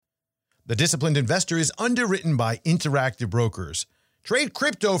The Disciplined Investor is underwritten by Interactive Brokers. Trade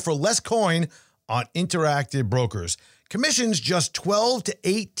crypto for less coin on Interactive Brokers. Commissions just 12 to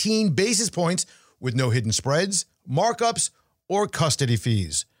 18 basis points with no hidden spreads, markups, or custody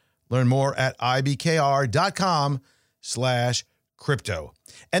fees. Learn more at ibkr.com/crypto.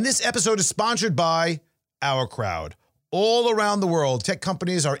 And this episode is sponsored by Our Crowd. All around the world, tech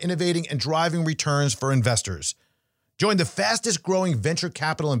companies are innovating and driving returns for investors. Join the fastest growing venture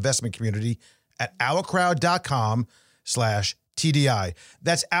capital investment community at ourcrowd.com/TDI.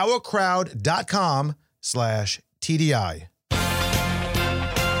 That's ourcrowd.com/TDI.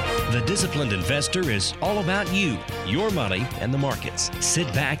 The Disciplined Investor is all about you, your money, and the markets. Sit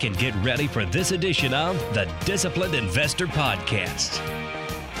back and get ready for this edition of the Disciplined Investor Podcast.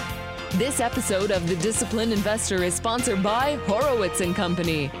 This episode of The Disciplined Investor is sponsored by Horowitz &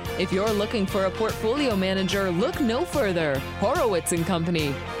 Company. If you're looking for a portfolio manager, look no further. Horowitz &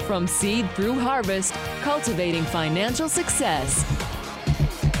 Company. From seed through harvest, cultivating financial success.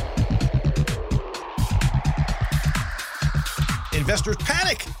 Investors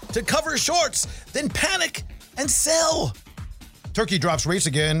panic to cover shorts, then panic and sell. Turkey drops rates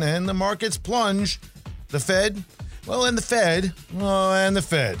again, and the markets plunge. The Fed.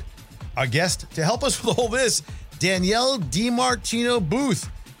 Our guest to help us with all this, Danielle DiMartino Booth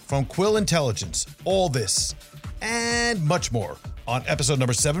from Quill Intelligence. All this and much more on episode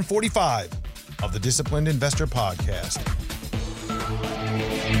number 745 of the Disciplined Investor Podcast.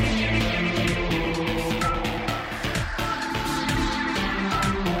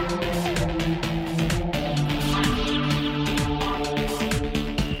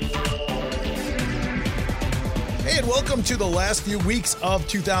 Welcome to the last few weeks of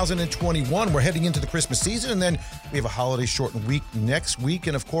 2021. We're heading into the Christmas season, and then we have a holiday shortened week next week.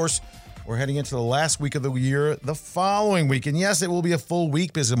 And of course, we're heading into the last week of the year the following week. And yes, it will be a full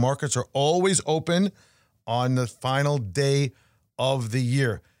week because the markets are always open on the final day of the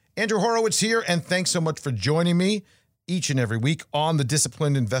year. Andrew Horowitz here, and thanks so much for joining me each and every week on the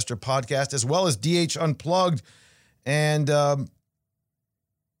Disciplined Investor Podcast, as well as DH Unplugged. And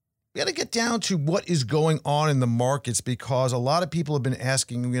we got to get down to what is going on in the markets, because a lot of people have been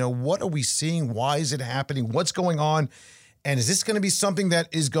asking, what are we seeing? Why is it happening? What's going on? And is this going to be something that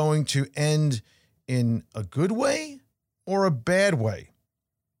is going to end in a good way or a bad way?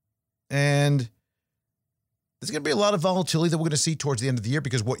 And there's going to be a lot of volatility that we're going to see towards the end of the year,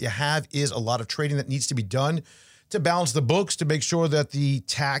 because what you have is a lot of trading that needs to be done to balance the books, to make sure that the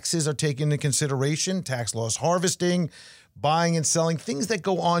taxes are taken into consideration, tax loss harvesting, buying and selling. Things that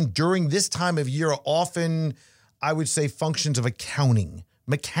go on during this time of year are often, I would say, functions of accounting,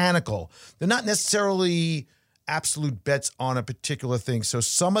 mechanical. They're not necessarily absolute bets on a particular thing. So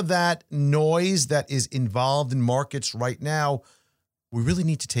some of that noise that is involved in markets right now, we really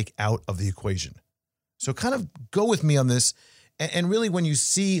need to take out of the equation. So kind of go with me on this. And really, when you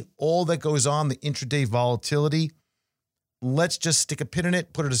see all that goes on, the intraday volatility, let's just stick a pin in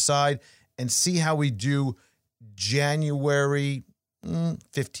it, put it aside, and see how we do January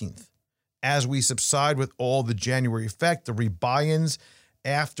 15th, as we subside with all the January effect, the rebuy-ins,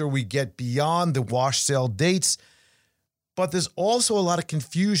 after we get beyond the wash sale dates. But there's also a lot of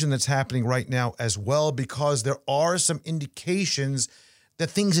confusion that's happening right now as well, because there are some indications that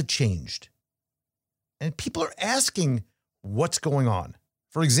things have changed. And people are asking what's going on.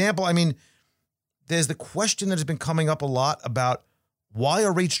 For example, there's the question that has been coming up a lot about, why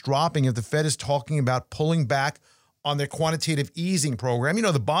are rates dropping if the Fed is talking about pulling back on their quantitative easing program,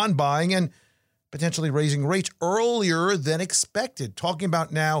 the bond buying, and potentially raising rates earlier than expected? Talking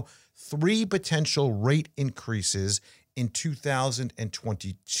about now 3 potential rate increases in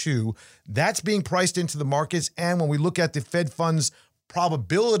 2022. That's being priced into the markets. And when we look at the Fed funds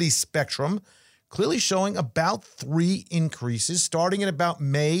probability spectrum, clearly showing about 3 increases starting at about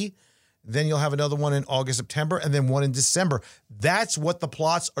May. Then you'll have another one in August, September, and then one in December. That's what the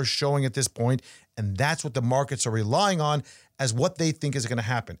plots are showing at this point, and that's what the markets are relying on as what they think is going to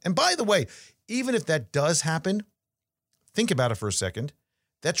happen. And by the way, even if that does happen, think about it for a second.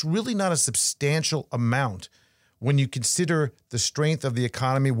 That's really not a substantial amount when you consider the strength of the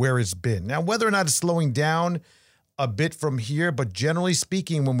economy where it's been. Now, whether or not it's slowing down a bit from here, but generally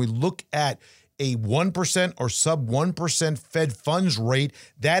speaking, when we look at a 1% or sub 1% Fed funds rate,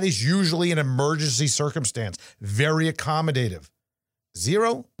 that is usually an emergency circumstance, very accommodative.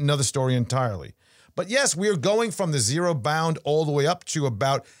 0, another story entirely. But yes, we are going from the zero bound all the way up to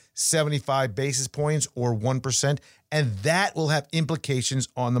about 75 basis points or 1%, and that will have implications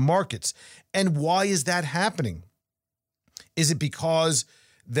on the markets. And why is that happening? Is it because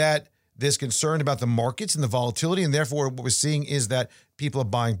that there's concern about the markets and the volatility, and therefore what we're seeing is that people are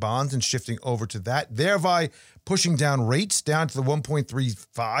buying bonds and shifting over to that, thereby pushing down rates down to the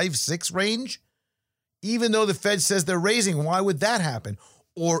 1.356 range. Even though the Fed says they're raising, why would that happen?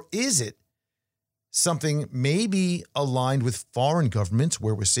 Or is it something maybe aligned with foreign governments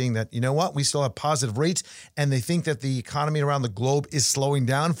where we're seeing that, you know what, we still have positive rates and they think that the economy around the globe is slowing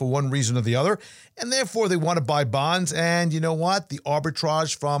down for one reason or the other, and therefore they want to buy bonds. And you know what, the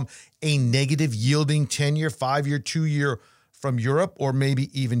arbitrage from a negative yielding 10-year, 5-year, 2-year from Europe or maybe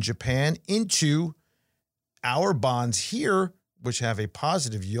even Japan into our bonds here, which have a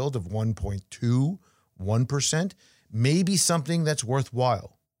positive yield of 1.21%, may be something that's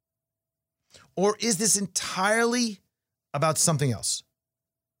worthwhile. Or is this entirely about something else?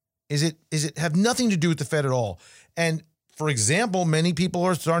 Is it have nothing to do with the Fed at all? And for example, many people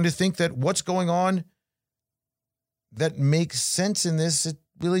are starting to think that what's going on that makes sense in this, it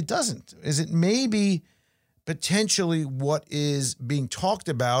really doesn't. Is it maybe potentially what is being talked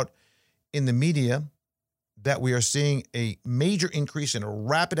about in the media, that we are seeing a major increase in a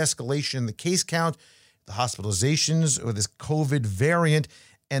rapid escalation in the case count, the hospitalizations, or this COVID variant,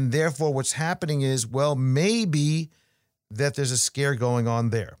 and therefore what's happening is, well, maybe that there's a scare going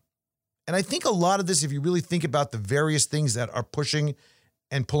on there. And I think a lot of this, if you really think about the various things that are pushing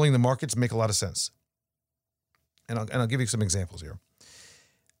and pulling the markets, make a lot of sense. And I'll give you some examples here.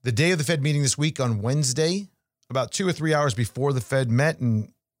 The day of the Fed meeting this week on Wednesday, about 2 or 3 hours before the Fed met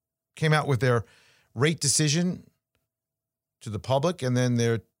and came out with their rate decision to the public, and then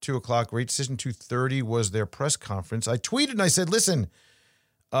their 2 o'clock rate decision, 2:30 was their press conference. I tweeted and I said, listen,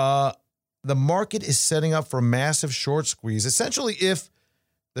 the market is setting up for a massive short squeeze, essentially if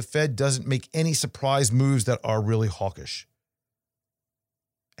the Fed doesn't make any surprise moves that are really hawkish.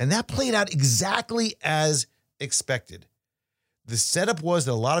 And that played out exactly as expected. The setup was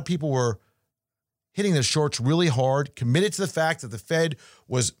that a lot of people were hitting their shorts really hard, committed to the fact that the Fed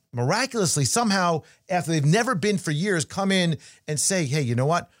was miraculously somehow, after they've never been for years, come in and say, hey, you know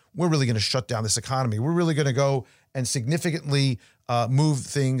what? We're really going to shut down this economy. We're really going to go and significantly move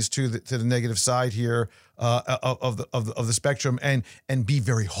things to the negative side here of the spectrum and be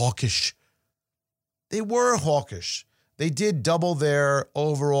very hawkish. They were hawkish. They did double their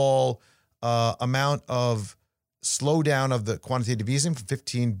overall amount of slowdown of the quantitative easing from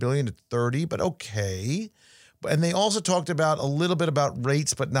 15 billion to 30, but okay. And they also talked about a little bit about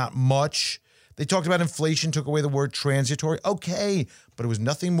rates, but not much. They talked about inflation, took away the word transitory. Okay, but it was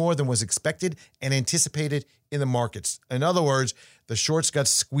nothing more than was expected and anticipated in the markets. In other words, the shorts got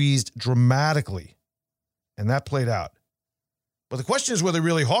squeezed dramatically, and that played out. But the question is, were they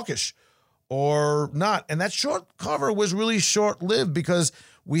really hawkish or not? And that short cover was really short-lived because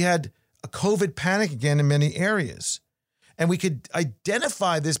we had a COVID panic again in many areas. And we could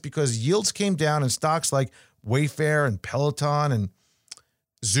identify this because yields came down in stocks like Wayfair and Peloton and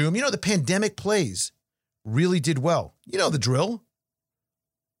Zoom. You know, the pandemic plays really did well. You know the drill.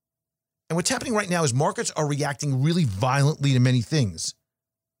 And what's happening right now is markets are reacting really violently to many things.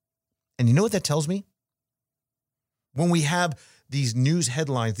 And you know what that tells me? When we have these news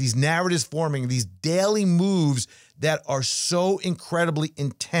headlines, these narratives forming, these daily moves that are so incredibly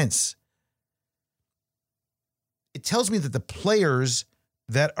intense, it tells me that the players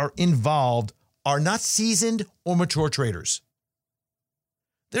that are involved are not seasoned or mature traders.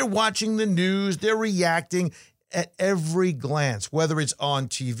 They're watching the news. They're reacting at every glance, whether it's on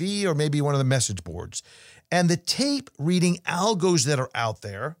TV or maybe one of the message boards. And the tape reading algos that are out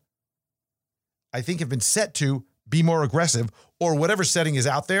there, I think have been set to be more aggressive, or whatever setting is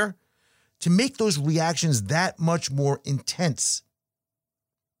out there, to make those reactions that much more intense.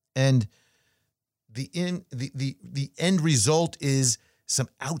 And the end result is some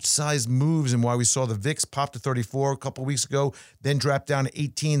outsized moves, and why we saw the VIX pop to 34 a couple of weeks ago, then drop down to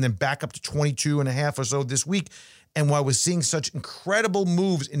 18, then back up to 22.5 or so this week. And why we're seeing such incredible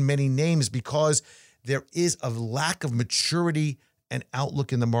moves in many names, because there is a lack of maturity and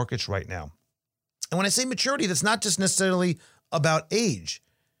outlook in the markets right now. And when I say maturity, that's not just necessarily about age.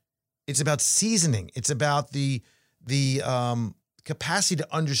 It's about seasoning. It's about the capacity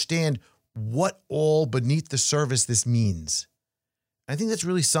to understand what all beneath the surface this means. I think that's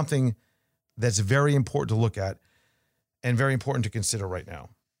really something that's very important to look at and very important to consider right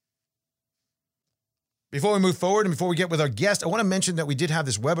now. Before we move forward and before we get with our guest, I want to mention that we did have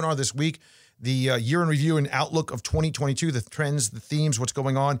this webinar this week, the year in review and outlook of 2022, the trends, the themes, what's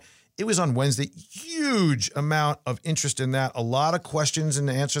going on. It was on Wednesday. Huge amount of interest in that. A lot of questions and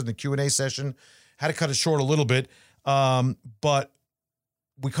answers in the Q&A session. Had to cut it short a little bit, but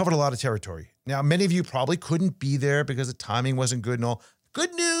we covered a lot of territory. Now, many of you probably couldn't be there because the timing wasn't good and all.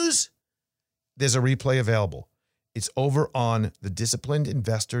 Good news, there's a replay available. It's over on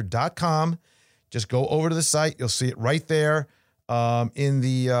thedisciplinedinvestor.com. Just go over to the site. You'll see it right there in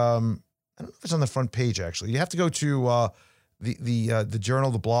the, I don't know if it's on the front page, actually. You have to go to the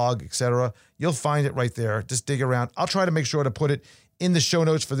journal, the blog, etc. You'll find it right there. Just dig around. I'll try to make sure to put it in the show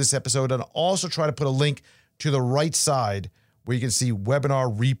notes for this episode, and I'll also try to put a link to the right side where you can see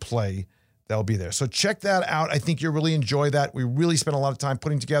webinar replay. That'll be there. So check that out. I think you'll really enjoy that. We really spent a lot of time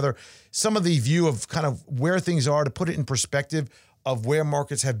putting together some of the view of kind of where things are, to put it in perspective of where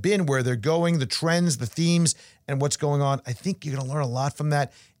markets have been, where they're going, the trends, the themes, and what's going on. I think you're going to learn a lot from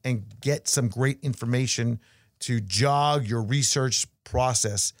that and get some great information to jog your research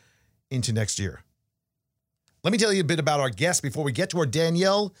process into next year. Let me tell you a bit about our guest before we get to our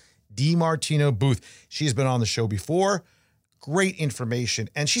Danielle DiMartino Booth. She's been on the show before. Great information.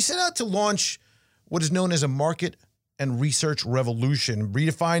 And she set out to launch what is known as a market and research revolution,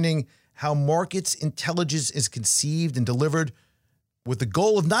 redefining how markets intelligence is conceived and delivered, with the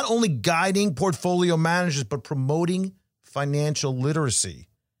goal of not only guiding portfolio managers, but promoting financial literacy.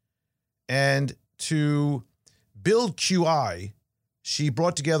 And to build QI, she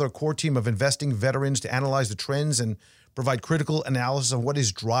brought together a core team of investing veterans to analyze the trends and provide critical analysis of what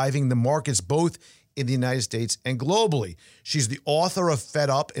is driving the markets, both in the United States and globally. She's the author of Fed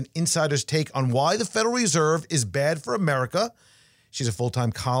Up, an insider's take on why the Federal Reserve is bad for America. She's a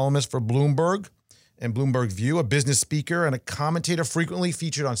full-time columnist for Bloomberg and Bloomberg View, a business speaker and a commentator frequently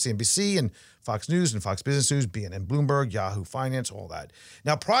featured on CNBC and Fox News and Fox Business News, BNN Bloomberg, Yahoo Finance, all that.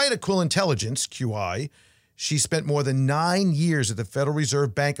 Now, prior to Quill Intelligence, QI, she spent more than 9 years at the Federal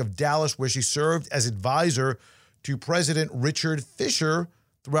Reserve Bank of Dallas, where she served as advisor to President Richard Fisher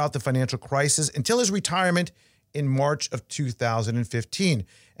throughout the financial crisis until his retirement in March of 2015.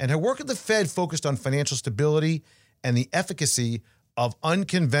 And her work at the Fed focused on financial stability and the efficacy of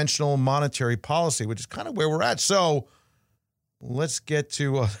unconventional monetary policy, which is kind of where we're at. So let's get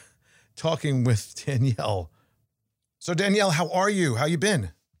to talking with Danielle. So Danielle, how are you? How you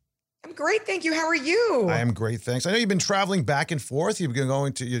been? I'm great, thank you. How are you? I am great, thanks. I know you've been traveling back and forth.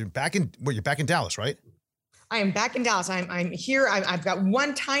 You're back in Dallas, right? I am back in Dallas. I'm here. I've got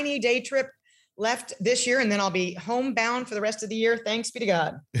one tiny day trip left this year, and then I'll be homebound for the rest of the year. Thanks be to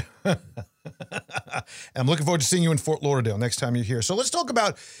God. I'm looking forward to seeing you in Fort Lauderdale next time you're here. So let's talk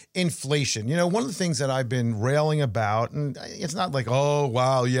about inflation. You know, one of the things that I've been railing about, and it's not like, oh,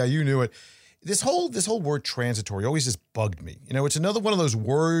 wow, yeah, you knew it. This whole word transitory always just bugged me. You know, it's another one of those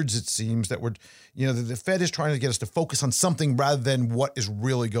words, it seems, that the Fed is trying to get us to focus on something rather than what is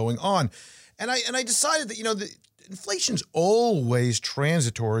really going on. And I decided that, the inflation's always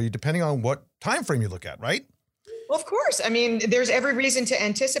transitory depending on what time frame you look at, right? Well, of course. I mean, there's every reason to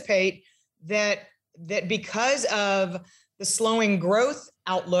anticipate that because of the slowing growth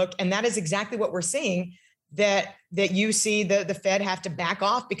outlook, and that is exactly what we're seeing, that you see the Fed have to back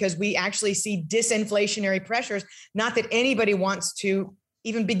off because we actually see disinflationary pressures. Not that anybody wants to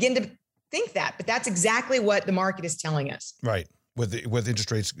even begin to think that, but that's exactly what the market is telling us. Right. With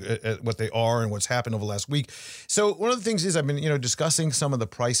interest rates, what they are and what's happened over the last week. So one of the things is I've been, discussing some of the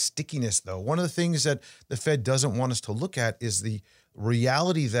price stickiness, though. One of the things that the Fed doesn't want us to look at is the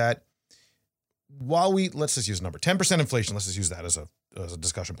reality that while let's just use a number, 10% inflation, let's just use that as a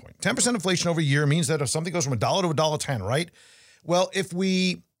discussion point. 10% inflation over a year means that if something goes from $1 to $1.10, right? Well, if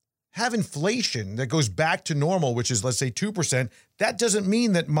we have inflation that goes back to normal, which is, let's say, 2%, that doesn't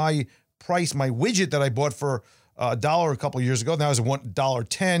mean that my widget that I bought for $1 a couple of years ago, now is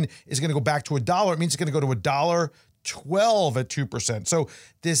 $1.10, is going to go back to $1. It means it's going to go to $1.12 at 2%. So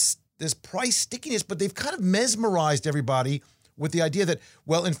this price stickiness, but they've kind of mesmerized everybody with the idea that,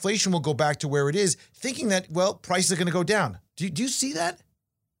 well, inflation will go back to where it is, thinking that, well, prices are going to go down. Do you see that?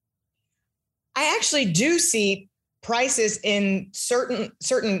 I actually do see prices in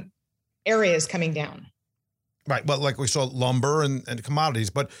certain areas coming down. Right. Well, like we saw lumber and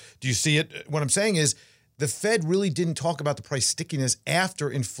commodities. But do you see it? What I'm saying is the Fed really didn't talk about the price stickiness after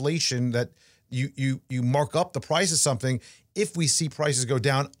inflation, that you mark up the price of something if we see prices go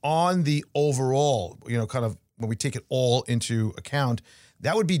down on the overall, kind of when we take it all into account,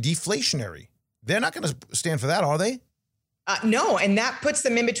 that would be deflationary. They're not going to stand for that, are they? No, and that puts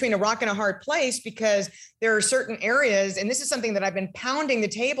them in between a rock and a hard place, because there are certain areas, and this is something that I've been pounding the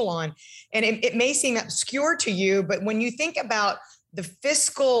table on, and it may seem obscure to you, but when you think about the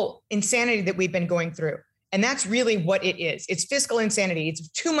fiscal insanity that we've been going through, and that's really what it is. It's fiscal insanity. It's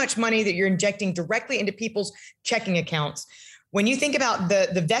too much money that you're injecting directly into people's checking accounts. When you think about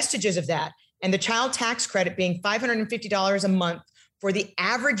the vestiges of that, and the child tax credit being $550 a month for the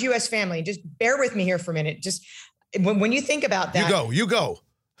average U.S. family, just bear with me here for a minute. Just when you think about that. You go.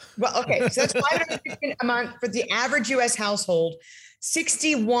 Well, okay, so that's $550 a month for the average U.S. household.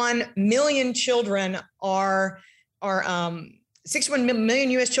 61 million children are 61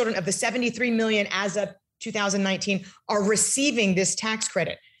 million U.S. children of the 73 million as of 2019 are receiving this tax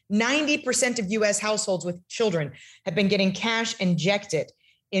credit. 90% of U.S. households with children have been getting cash injected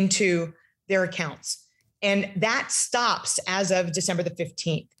into their accounts. And that stops as of December the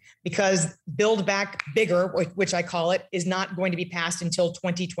 15th because Build Back Bigger, which I call it, is not going to be passed until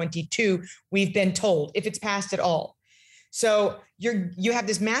 2022, we've been told, if it's passed at all. So you have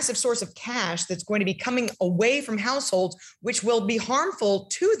this massive source of cash that's going to be coming away from households, which will be harmful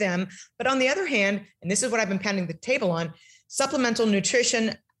to them. But on the other hand, and this is what I've been pounding the table on, supplemental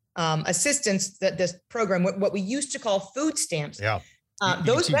nutrition assistance, that this program, what we used to call food stamps,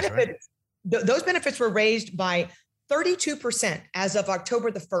 those benefits, right? Those benefits were raised by 32% as of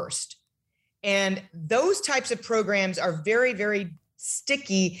October the 1st. And those types of programs are very, very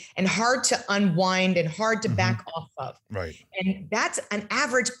sticky and hard to unwind and hard to back off of. Right. And that's an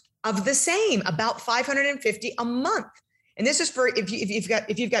average of the same, about $550 a month. And this is for if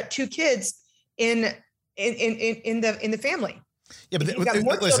you've got two kids in the family. Yeah, but you've got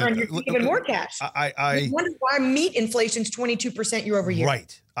more children, you're even more cash. I wonder why meat inflation is 22% year over year.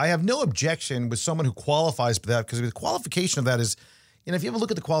 Right. I have no objection with someone who qualifies for that, because the qualification of that is, if you ever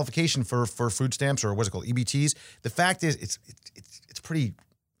look at the qualification for food stamps, or what's it called, EBTs, the fact is it's pretty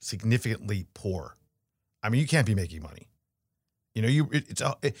significantly poor. I mean, you can't be making money.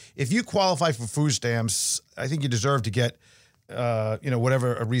 If you qualify for food stamps, I think you deserve to get,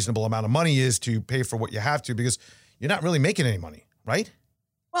 whatever a reasonable amount of money is to pay for what you have to, because you're not really making any money, right?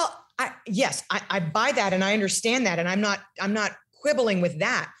 Well, yes, I buy that and I understand that, and I'm not quibbling with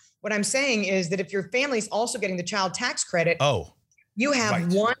that. What I'm saying is that if your family's also getting the child tax credit, you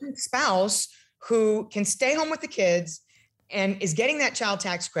have one spouse who can stay home with the kids and is getting that child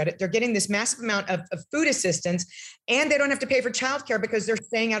tax credit. They're getting this massive amount of food assistance, and they don't have to pay for childcare because they're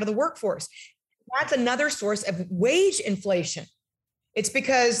staying out of the workforce. That's another source of wage inflation. It's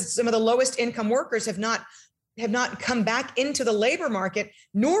because some of the lowest income workers have not come back into the labor market,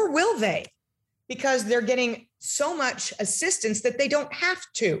 nor will they, because they're getting so much assistance that they don't have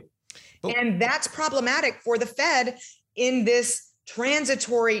to. And that's problematic for the Fed in this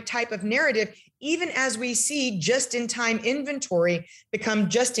transitory type of narrative, even as we see just-in-time inventory become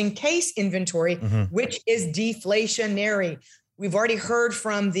just-in-case inventory, which is deflationary. We've already heard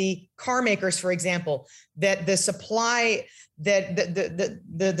from the car makers, for example, that the supply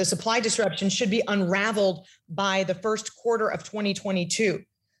the supply disruption should be unraveled by the first quarter of 2022.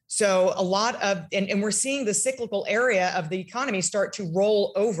 So a lot of, and we're seeing the cyclical area of the economy start to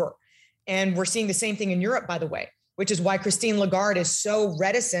roll over. And we're seeing the same thing in Europe, by the way, which is why Christine Lagarde is so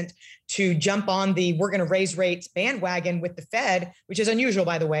reticent to jump on the we're going to raise rates bandwagon with the Fed, which is unusual,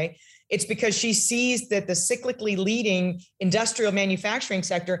 by the way. It's because she sees that the cyclically leading industrial manufacturing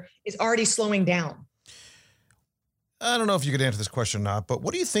sector is already slowing down. I don't know if you could answer this question or not, but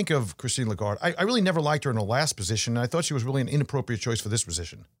what do you think of Christine Lagarde? I really never liked her in her last position. I thought she was really an inappropriate choice for this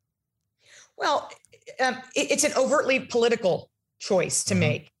position. Well, it's an overtly political choice to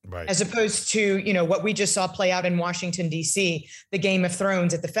make, right, as opposed to, what we just saw play out in Washington, D.C., the Game of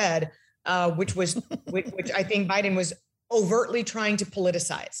Thrones at the Fed, which I think Biden was overtly trying to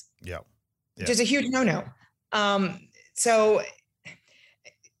politicize. Yeah. Which is a huge no-no. So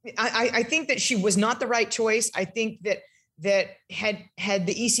I think that she was not the right choice. I think that had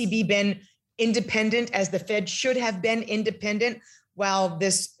the ECB been independent, as the Fed should have been independent, while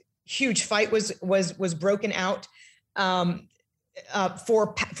this huge fight was broken out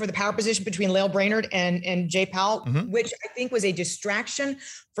for the power position between Lael Brainerd and Jay Powell, which I think was a distraction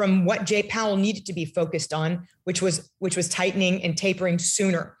from what Jay Powell needed to be focused on, which was tightening and tapering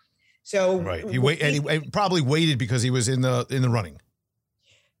sooner. So he probably waited because he was in the running.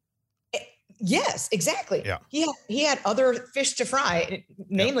 Yes, exactly. Yeah. He had other fish to fry,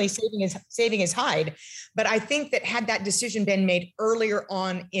 namely saving his hide. But I think that had that decision been made earlier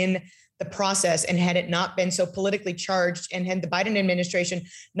on in the process, and had it not been so politically charged, and had the Biden administration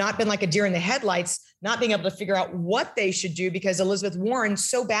not been like a deer in the headlights, not being able to figure out what they should do, because Elizabeth Warren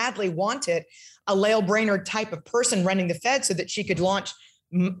so badly wanted a Lael Brainerd type of person running the Fed so that she could launch,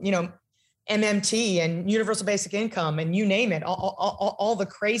 MMT and universal basic income and you name it, all the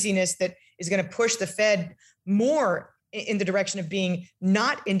craziness that is going to push the Fed more in the direction of being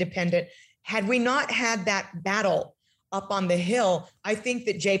not independent. Had we not had that battle up on the Hill, I think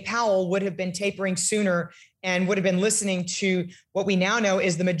that Jay Powell would have been tapering sooner and would have been listening to what we now know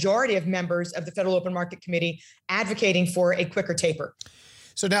is the majority of members of the Federal Open Market Committee advocating for a quicker taper.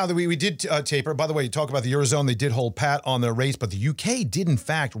 So now that we did taper, by the way, you talk about the Eurozone, they did hold pat on their rates, but the UK did in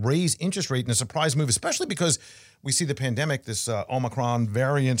fact raise interest rate in a surprise move, especially because we see the pandemic, this Omicron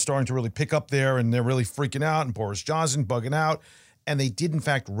variant starting to really pick up there, and they're really freaking out, and Boris Johnson bugging out. And they did in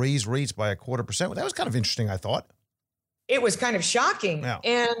fact raise rates by 0.25%. That was kind of interesting, I thought. It was kind of shocking. Yeah.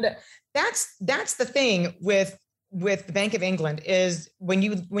 And that's the thing with the Bank of England is when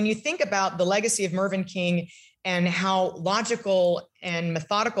you think about the legacy of Mervyn King and how logical and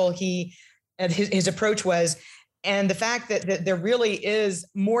methodical his approach was, and the fact that there really is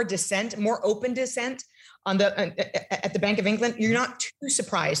more dissent, more open dissent at the Bank of England, you're not too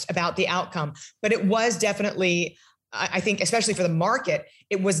surprised about the outcome. But it was definitely, I think, especially for the market,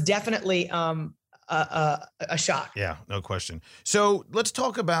 it was definitely a shock. Yeah, no question. So let's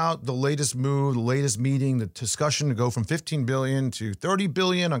talk about the latest move, the latest meeting, the discussion to go from 15 billion to 30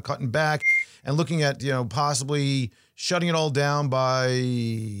 billion on cutting back and looking at, possibly shutting it all down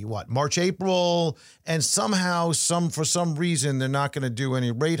by March, April, and somehow for some reason they're not going to do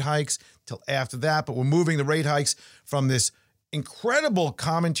any rate hikes till after that, but we're moving the rate hikes from this incredible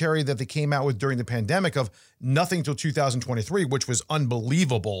commentary that they came out with during the pandemic of nothing till 2023, which was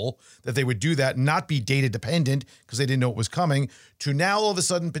unbelievable that they would do that, not be data dependent because they didn't know it was coming, to now all of a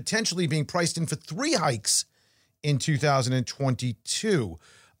sudden potentially being priced in for 3 hikes in 2022.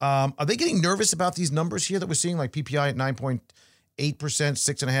 Are they getting nervous about these numbers here that we're seeing, like PPI at 9.8%,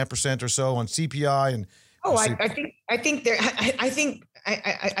 6.5% or so on CPI? And I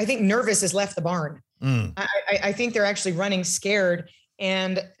think nervous has left the barn. I think they're actually running scared.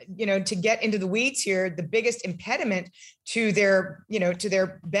 And, to get into the weeds here, the biggest impediment to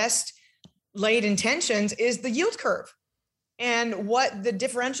their best laid intentions is the yield curve. And what the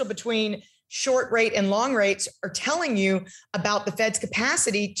differential between short rate and long rates are telling you about the Fed's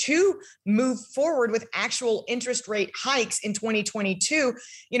capacity to move forward with actual interest rate hikes in 2022.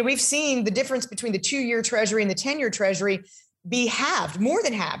 We've seen the difference between the 2-year Treasury and the 10-year Treasury be halved, more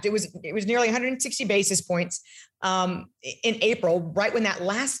than halved. It was nearly 160 basis points in April, right when that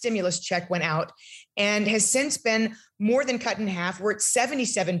last stimulus check went out, and has since been more than cut in half. We're at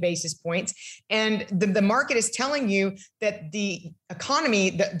 77 basis points. And the market is telling you that the economy,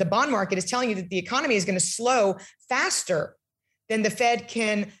 the bond market is telling you that the economy is going to slow faster than the Fed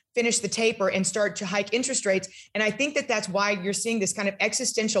can finish the taper and start to hike interest rates. And I think that that's why you're seeing this kind of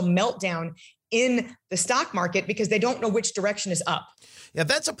existential meltdown in the stock market, because they don't know which direction is up. Yeah,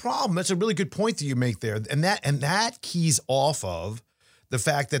 that's a problem. That's a really good point that you make there. And that keys off of the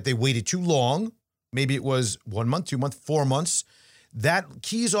fact that they waited too long. Maybe it was 1 month, 2 months, 4 months. That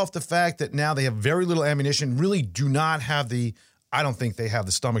keys off the fact that now they have very little ammunition, really do not have I don't think they have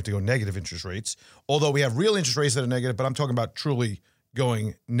the stomach to go negative interest rates, although we have real interest rates that are negative, but I'm talking about truly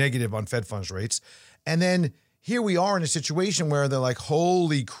going negative on Fed funds rates. And then here we are in a situation where they're like,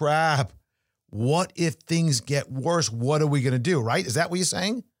 holy crap, what if things get worse? What are we going to do? Right? Is that what you're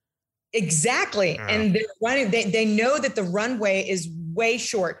saying? Exactly. And they're running, they know that the runway is way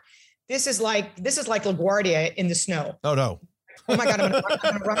short. This is like LaGuardia in the snow. Oh, no. Oh my God, I'm going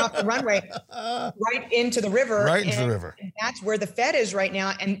to run off the runway right into the river. Right into the river. And that's where the Fed is right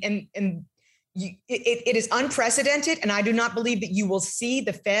now. And it is unprecedented. And I do not believe that you will see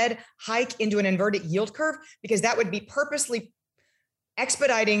the Fed hike into an inverted yield curve, because that would be purposely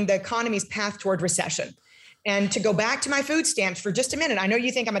expediting the economy's path toward recession. And to go back to my food stamps for just a minute, I know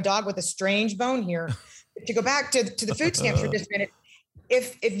you think I'm a dog with a strange bone here. To go back to the food stamps for just a minute,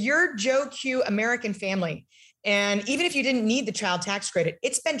 if you're Joe Q American family, and even if you didn't need the child tax credit,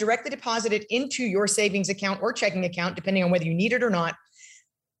 it's been directly deposited into your savings account or checking account, depending on whether you need it or not.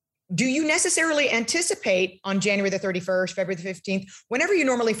 Do you necessarily anticipate on January the 31st, February the 15th, whenever you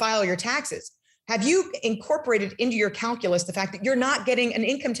normally file your taxes, have you incorporated into your calculus the fact that you're not getting an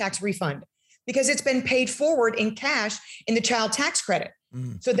income tax refund because it's been paid forward in cash in the child tax credit?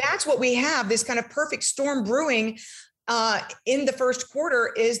 So that's what we have, this kind of perfect storm brewing in the first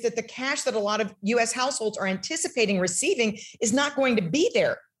quarter, is that the cash that a lot of U.S. households are anticipating receiving is not going to be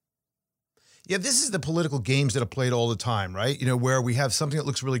there. Yeah, this is the political games that are played all the time, right? Where we have something that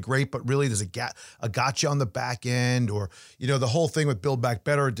looks really great, but really there's a gotcha on the back end, or, the whole thing with Build Back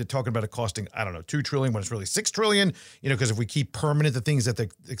Better, talking about it costing, I don't know, $2 trillion when it's really $6 trillion, because if we keep permanent the things that they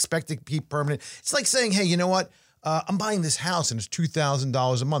expect to keep permanent, it's like saying, hey, you know what? I'm buying this house and it's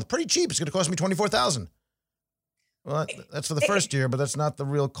 $2,000 a month. Pretty cheap. It's going to cost me $24,000. Well, that's for the first year, but that's not the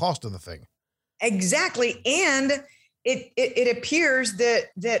real cost of the thing. Exactly. And it appears that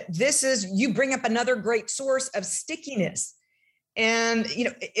this is, you bring up another great source of stickiness. And,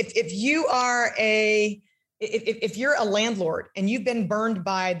 if you're a landlord and you've been burned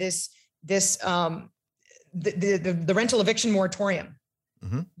by the rental eviction moratorium,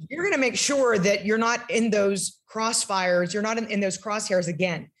 you're going to make sure that you're not in those crossfires. You're not in those crosshairs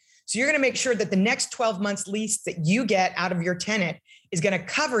again. So you're going to make sure that the next 12 months lease that you get out of your tenant is going to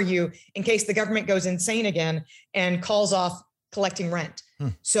cover you in case the government goes insane again and calls off collecting rent.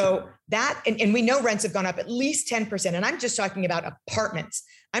 So that, and we know rents have gone up at least 10%. And I'm just talking about apartments.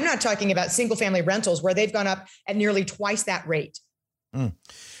 I'm not talking about single family rentals where they've gone up at nearly twice that rate.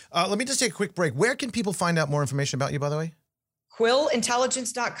 Let me just take a quick break. Where can people find out more information about you, by the way?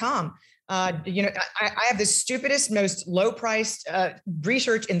 Quillintelligence.com. I have the stupidest, most low-priced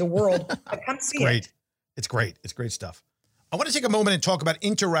research in the world. Come see it. It's great. It's great stuff. I want to take a moment and talk about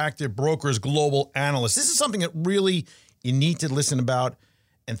Interactive Brokers Global Analyst. This is something that really you need to listen about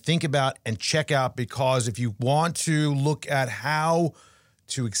and think about and check out, because if you want to look at how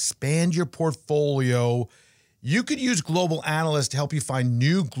to expand your portfolio, you could use Global Analyst to help you find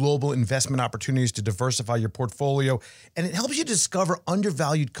new global investment opportunities to diversify your portfolio. And it helps you discover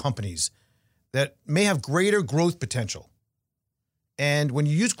undervalued companies that may have greater growth potential. And when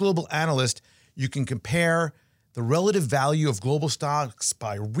you use Global Analyst, you can compare the relative value of global stocks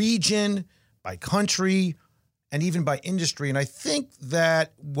by region, by country, and even by industry. And I think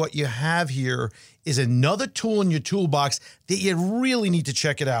that what you have here is another tool in your toolbox that you really need to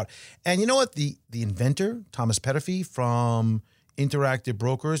check it out. And you know what? The inventor, Thomas Petterfy from Interactive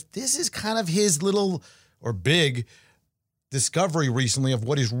Brokers, this is kind of his little or big discovery recently of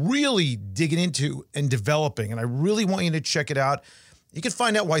what he's really digging into and developing. And I really want you to check it out. You can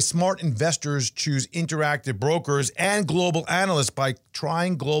find out why smart investors choose Interactive Brokers and Global Analysts by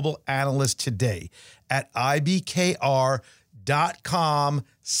trying Global Analyst today at ibkr.com/GA.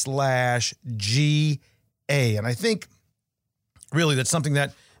 And I think really that's something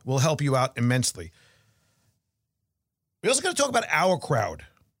that will help you out immensely. We're also going to talk about Our Crowd.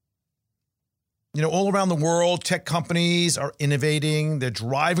 You know, all around the world, tech companies are innovating. They're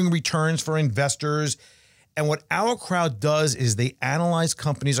driving returns for investors. And what Our Crowd does is they analyze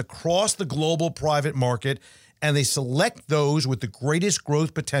companies across the global private market, and they select those with the greatest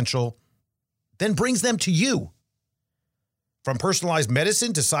growth potential, then brings them to you. From personalized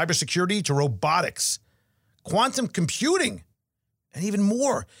medicine to cybersecurity to robotics, quantum computing, and even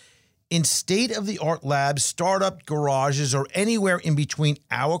more. In state-of-the-art labs, startup garages, or anywhere in between,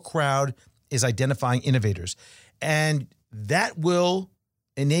 Our Crowd is identifying innovators. And that will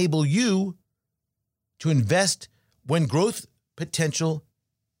enable you to invest when growth potential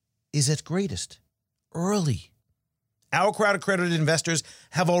is at greatest, early. Our Crowd accredited investors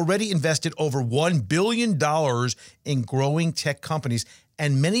have already invested over $1 billion in growing tech companies,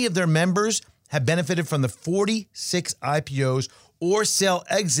 and many of their members have benefited from the 46 IPOs or sale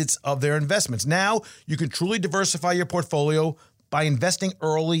exits of their investments. Now, you can truly diversify your portfolio by investing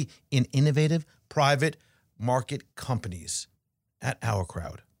early in innovative private market companies at Our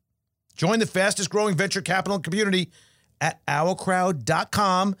Crowd. Join the fastest growing venture capital community at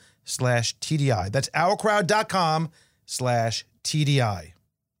ourcrowd.com/TDI. That's ourcrowd.com/TDI.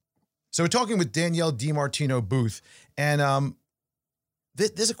 So we're talking with Danielle DiMartino Booth, and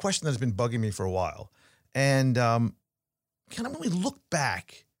there's a question that's been bugging me for a while. And kind of when we look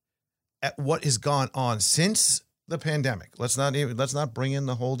back at what has gone on since the pandemic, let's not bring in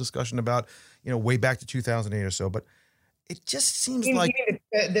the whole discussion about, way back to 2008 or so, but it just seems like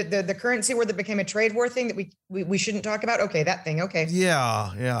the currency war that became a trade war thing that we shouldn't talk about. Okay, that thing. Okay.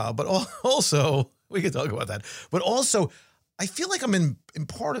 Yeah. But also we could talk about that. But also, I feel like I'm in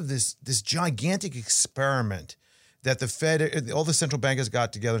part of this gigantic experiment that the Fed, all the central bankers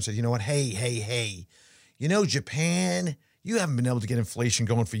got together and said, you know what? Hey, Japan, you haven't been able to get inflation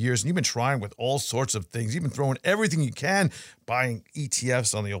going for years, and you've been trying with all sorts of things. You've been throwing everything you can, buying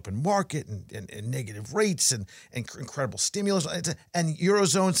ETFs on the open market and negative rates and incredible stimulus and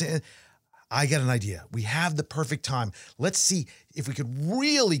Eurozone saying, I got an idea. We have the perfect time. Let's see if we could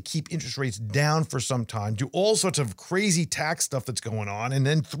really keep interest rates down for some time, do all sorts of crazy tax stuff that's going on, and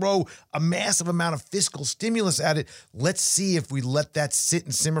then throw a massive amount of fiscal stimulus at it. Let's see if we let that sit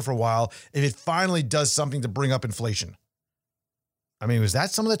and simmer for a while, if it finally does something to bring up inflation. I mean, was that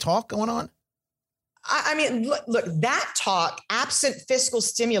some of the talk going on? I mean, look, that talk, absent fiscal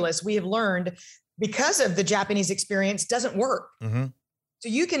stimulus, we have learned because of the Japanese experience, doesn't work. Mm-hmm. So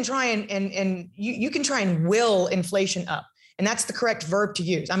you can try and you can try and will inflation up. And that's the correct verb to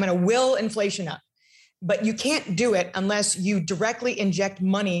use. I'm going to will inflation up. But you can't do it unless you directly inject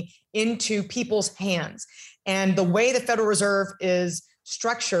money into people's hands. And the way the Federal Reserve is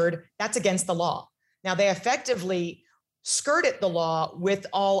structured, that's against the law. Now, they effectively skirted the law with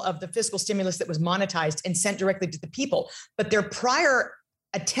all of the fiscal stimulus that was monetized and sent directly to the people. But their prior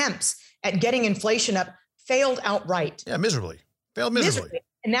attempts at getting inflation up failed outright. Yeah, miserably. Failed miserably.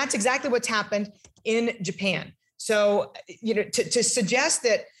 And that's exactly what's happened in Japan. So, to suggest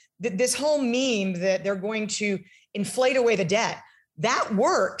that this whole meme that they're going to inflate away the debt, that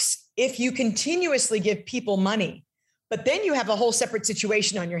works if you continuously give people money. But then you have a whole separate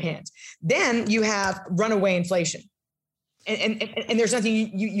situation on your hands. Then you have runaway inflation. And there's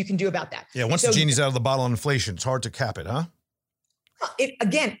nothing you can do about that. Yeah, once the genie's out of the bottle on inflation, it's hard to cap it, huh?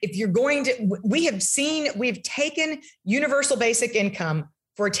 If you're going to, we've taken universal basic income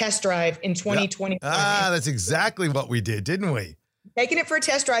for a test drive in 2020. That's exactly what we did, didn't we? Taking it for a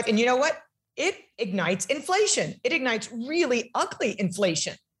test drive. And you know what? It ignites inflation. It ignites really ugly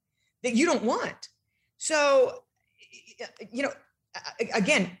inflation that you don't want. So,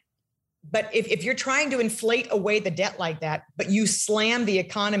 again, but if you're trying to inflate away the debt like that, but you slam the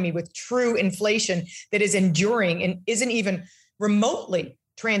economy with true inflation that is enduring and isn't even remotely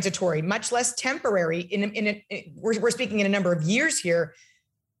transitory, much less temporary, we're speaking in a number of years here.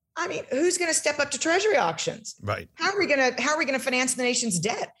 I mean, who's going to step up to Treasury auctions? Right. How are we going to finance the nation's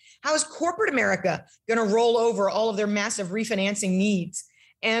debt? How is corporate America going to roll over all of their massive refinancing needs?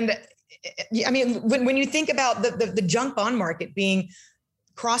 And I mean, when you think about the junk bond market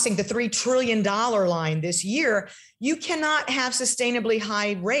crossing the $3 trillion line this year, you cannot have sustainably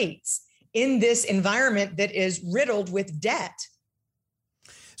high rates in this environment that is riddled with debt.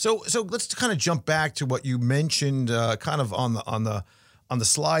 So let's kind of jump back to what you mentioned, kind of on the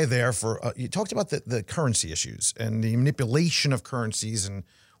slide there. You talked about the currency issues and the manipulation of currencies and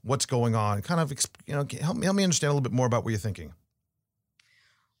what's going on. Kind of, help me understand a little bit more about what you're thinking.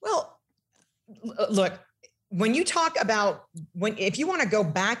 Well, look, when you talk about if you want to go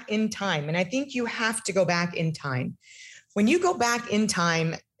back in time, and I think you have to go back in time, when you go back in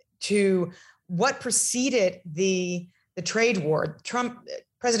time to what preceded the trade war,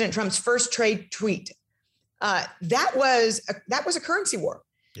 President Trump's first trade tweet, that was a currency war.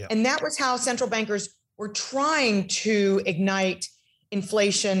 Yeah. And that was how central bankers were trying to ignite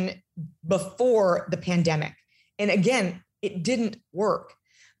inflation before the pandemic. And again, it didn't work.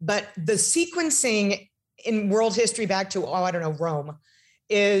 But the sequencing in world history back to, Rome,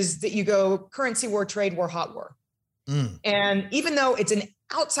 is that you go currency war, trade war, hot war. And even though it's an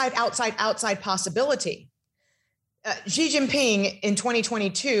outside possibility, Xi Jinping in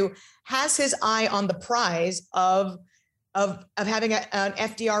 2022 has his eye on the prize of having an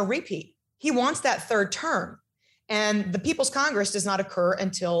FDR repeat. He wants that third term, and the People's Congress does not occur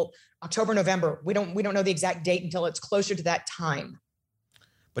until October, November. We don't know the exact date until it's closer to that time.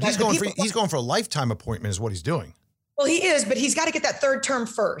 But he's going for a lifetime appointment is what he's doing. Well, he is, but he's got to get that third term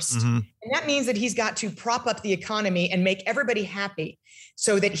first. Mm-hmm. And that means that he's got to prop up the economy and make everybody happy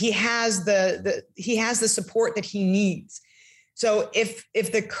so that he has the support that he needs. So if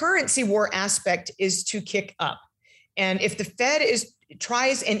the currency war aspect is to kick up, and if the Fed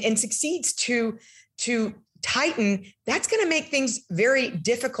tries and succeeds to tighten, that's going to make things very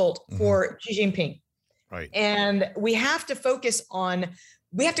difficult for Xi Jinping. Right. And we have to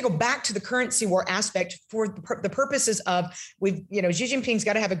go back to the currency war aspect for the purposes of Xi Jinping's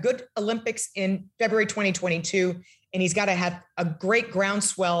got to have a good Olympics in February 2022, and he's got to have a great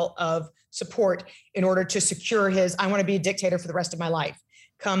groundswell of support in order to secure I want to be a dictator for the rest of my life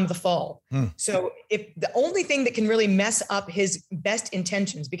come the fall. So if the only thing that can really mess up his best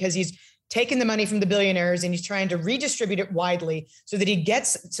intentions, because he's taken the money from the billionaires and he's trying to redistribute it widely so that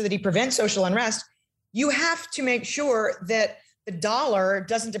he prevents social unrest, you have to make sure that the dollar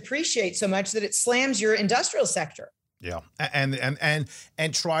doesn't depreciate so much that it slams your industrial sector. Yeah. And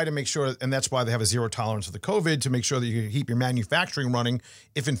try to make sure, and that's why they have a zero tolerance for the COVID, to make sure that you keep your manufacturing running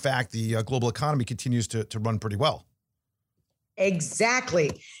if in fact the global economy continues to run pretty well.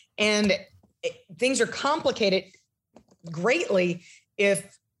 Exactly. And things are complicated greatly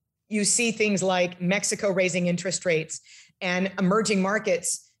if you see things like Mexico raising interest rates and emerging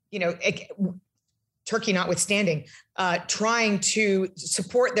markets, Turkey notwithstanding, trying to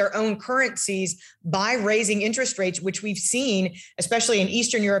support their own currencies by raising interest rates, which we've seen, especially in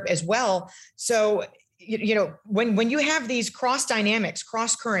Eastern Europe as well. So, when you have these cross dynamics,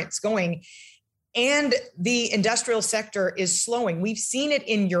 cross currents going, and the industrial sector is slowing, we've seen it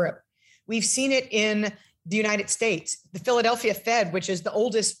in Europe. We've seen it in the United States, the Philadelphia Fed, which is the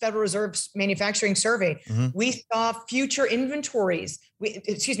oldest Federal Reserve's manufacturing survey. We saw future inventories. We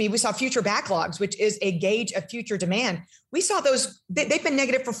saw future backlogs, which is a gauge of future demand. We saw those. They've been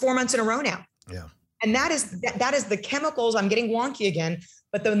negative for 4 months in a row now. Yeah. And that is the chemicals. I'm getting wonky again,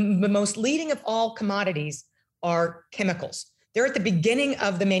 but the most leading of all commodities are chemicals. They're at the beginning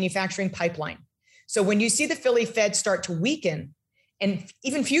of the manufacturing pipeline. So when you see the Philly Fed start to weaken, and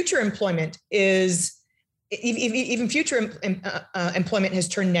even future employment is even future employment has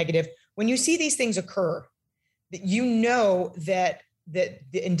turned negative. When you see these things occur, you know that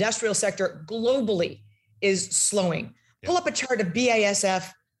the industrial sector globally is slowing. Yeah. Pull up a chart of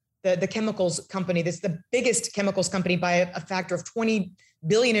BASF, the chemicals company. That's the biggest chemicals company by a factor of 20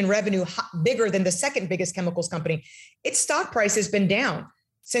 billion in revenue, bigger than the second biggest chemicals company. Its stock price has been down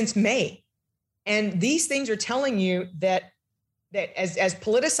since May. And these things are telling you that as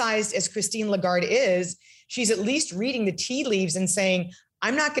politicized as Christine Lagarde is, she's at least reading the tea leaves and saying,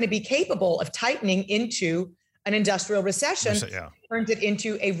 I'm not going to be capable of tightening into an industrial recession, turns it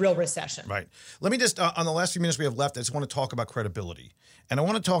into a real recession. Right. Let me just, on the last few minutes we have left, I just want to talk about credibility. And I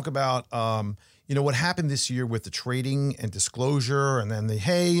want to talk about, what happened this year with the trading and disclosure, and then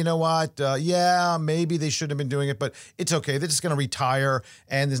hey, you know what? Maybe they shouldn't have been doing it, but it's okay. They're just going to retire,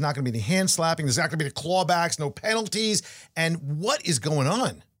 and there's not going to be any hand slapping. There's not going to be the clawbacks, no penalties. And what is going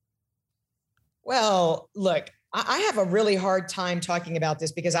on? Well, look, I have a really hard time talking about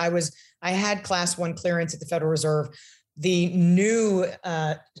this because I had class 1 clearance at the Federal Reserve. The new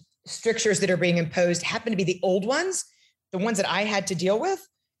strictures that are being imposed happen to be the old ones, the ones that I had to deal with.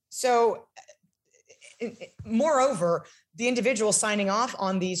 So moreover, the individual signing off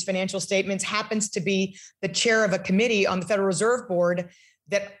on these financial statements happens to be the chair of a committee on the Federal Reserve Board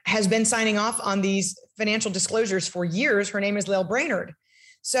that has been signing off on these financial disclosures for years. Her name is Lael Brainerd.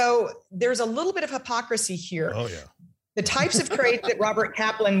 So there's a little bit of hypocrisy here. Oh, yeah. The types of trades that Robert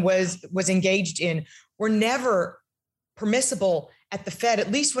Kaplan was engaged in were never permissible at the Fed,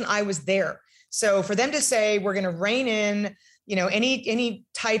 at least when I was there. So for them to say we're going to rein in, any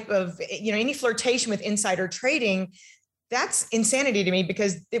type of, any flirtation with insider trading, that's insanity to me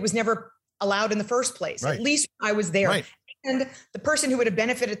because it was never allowed in the first place. Right. At least I was there. Right. And the person who would have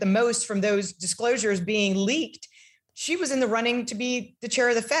benefited the most from those disclosures being leaked, she was in the running to be the chair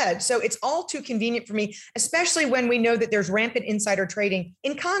of the Fed. So it's all too convenient for me, especially when we know that there's rampant insider trading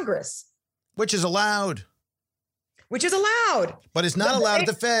in Congress. Which is allowed. But it's not allowed at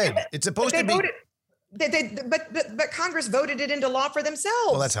the Fed. It's supposed to be. But Congress voted it into law for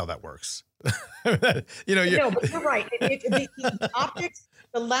themselves. Well, that's how that works. No, but you're right. The optics,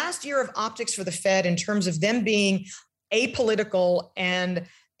 the last year of optics for the Fed in terms of them being apolitical and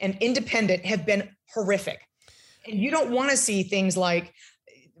independent have been horrific. And you don't want to see things like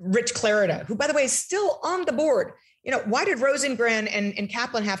Rich Clarida, who, by the way, is still on the board. Why did Rosengren and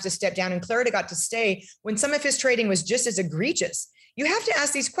Kaplan have to step down and Clarida got to stay when some of his trading was just as egregious? You have to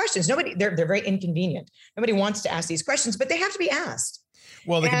ask these questions. They're very inconvenient. Nobody wants to ask these questions, but they have to be asked.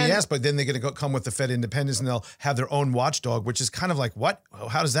 Well, they can be asked, but then they're going to come with the Fed independence and they'll have their own watchdog, which is kind of like, what?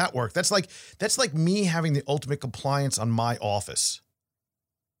 How does that work? That's like me having the ultimate compliance on my office.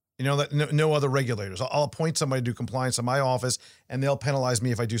 That no other regulators. I'll appoint somebody to do compliance on my office and they'll penalize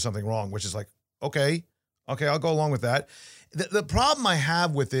me if I do something wrong, which is like, okay, I'll go along with that. The problem I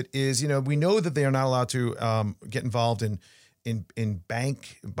have with it is, we know that they are not allowed to get involved in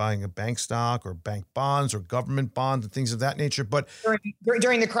buying a bank stock or bank bonds or government bonds and things of that nature. But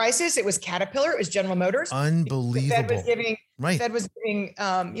during the crisis, it was Caterpillar, it was General Motors. Unbelievable. The Fed was giving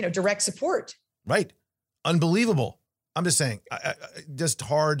direct support. Right. Unbelievable. I'm just saying, just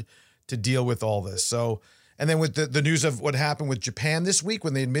hard to deal with all this. So, and then with the news of what happened with Japan this week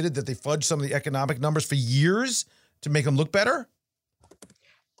when they admitted that they fudged some of the economic numbers for years to make them look better.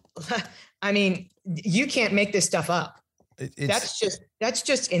 I mean, you can't make this stuff up. That's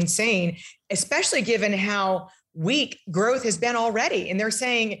just insane, especially given how weak growth has been already. And they're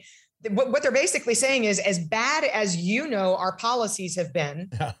saying what they're basically saying is, as bad as our policies have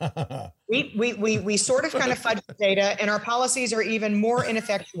been, we sort of kind of fudge the data, and our policies are even more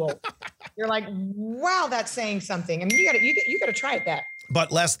ineffectual. You're like, wow, that's saying something. I mean, you got to try it that. But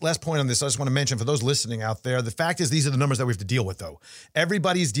last point on this, I just want to mention for those listening out there, the fact is these are the numbers that we have to deal with, though.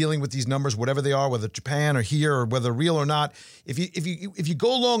 Everybody's dealing with these numbers, whatever they are, whether Japan or here or whether real or not. If you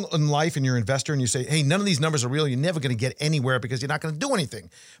go along in life and you're an investor and you say, hey, none of these numbers are real, you're never going to get anywhere because you're not going to do anything.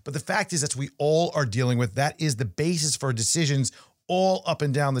 But the fact is that we all are dealing with. That is the basis for decisions all up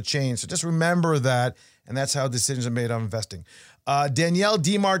and down the chain. So just remember that, and that's how decisions are made on investing. Danielle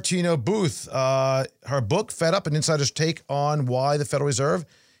DiMartino Booth, her book, Fed Up, an insider's take on why the Federal Reserve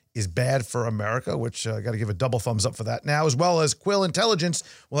is bad for America, which I got to give a double thumbs up for that now, as well as Quill Intelligence.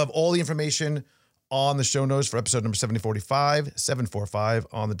 We'll have all the information on the show notes for episode number 745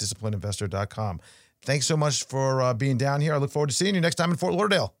 on thedisciplinedinvestor.com. Thanks so much for being down here. I look forward to seeing you next time in Fort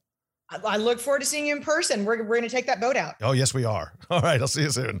Lauderdale. I look forward to seeing you in person. We're going to take that boat out. Oh, yes, we are. All right. I'll see you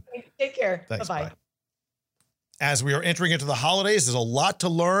soon. Take care. Thanks. Bye-bye. Bye. As we are entering into the holidays, there's a lot to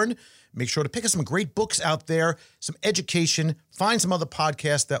learn. Make sure to pick up some great books out there, some education, find some other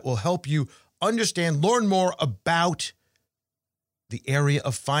podcasts that will help you understand, learn more about the area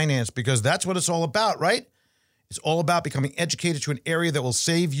of finance, because that's what it's all about, right? It's all about becoming educated to an area that will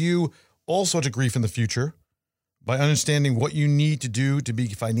save you all sorts of grief in the future by understanding what you need to do to be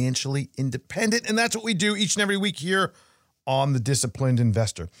financially independent. And that's what we do each and every week here on The Disciplined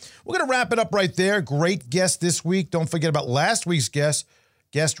Investor. We're going to wrap it up right there. Great guest this week. Don't forget about last week's guest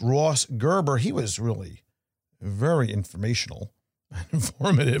Ross Gerber. He was really very informational and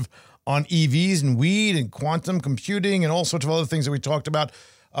informative on EVs and weed and quantum computing and all sorts of other things that we talked about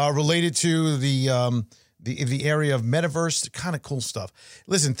related to the area of metaverse. Kind of cool stuff.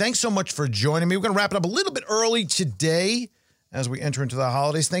 Listen, thanks so much for joining me. We're going to wrap it up a little bit early today as we enter into the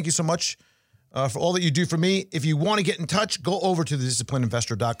holidays. Thank you so much for all that you do for me. If you want to get in touch, go over to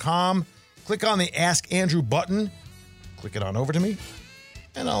thedisciplinedinvestor.com. Click on the Ask Andrew button. Click it on over to me,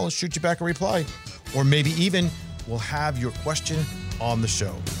 and I'll shoot you back a reply. Or maybe even we'll have your question on the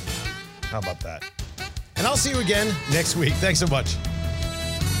show. How about that? And I'll see you again next week. Thanks so much.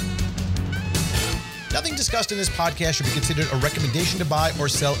 Nothing discussed in this podcast should be considered a recommendation to buy or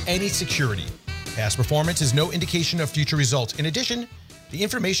sell any security. Past performance is no indication of future results. In addition, the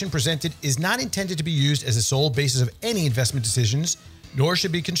information presented is not intended to be used as a sole basis of any investment decisions, nor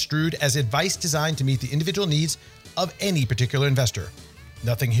should be construed as advice designed to meet the individual needs of any particular investor.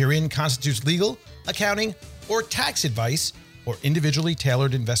 Nothing herein constitutes legal, accounting, or tax advice or individually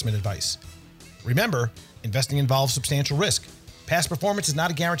tailored investment advice. Remember, investing involves substantial risk. Past performance is not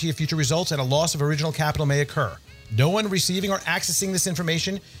a guarantee of future results, and a loss of original capital may occur. No one receiving or accessing this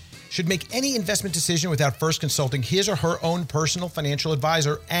information should make any investment decision without first consulting his or her own personal financial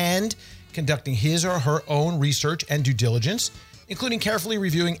advisor and conducting his or her own research and due diligence, including carefully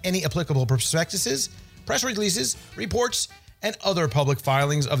reviewing any applicable prospectuses, press releases, reports, and other public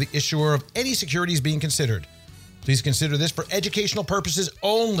filings of the issuer of any securities being considered. Please consider this for educational purposes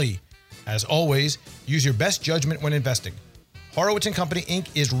only. As always, use your best judgment when investing. Horowitz & Company, Inc.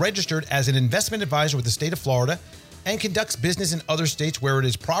 is registered as an investment advisor with the state of Florida and conducts business in other states where it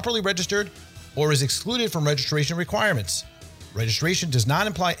is properly registered or is excluded from registration requirements. Registration does not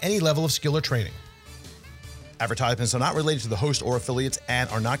imply any level of skill or training. Advertisements are not related to the host or affiliates and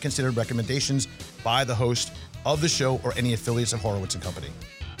are not considered recommendations by the host of the show or any affiliates of Horowitz & Company.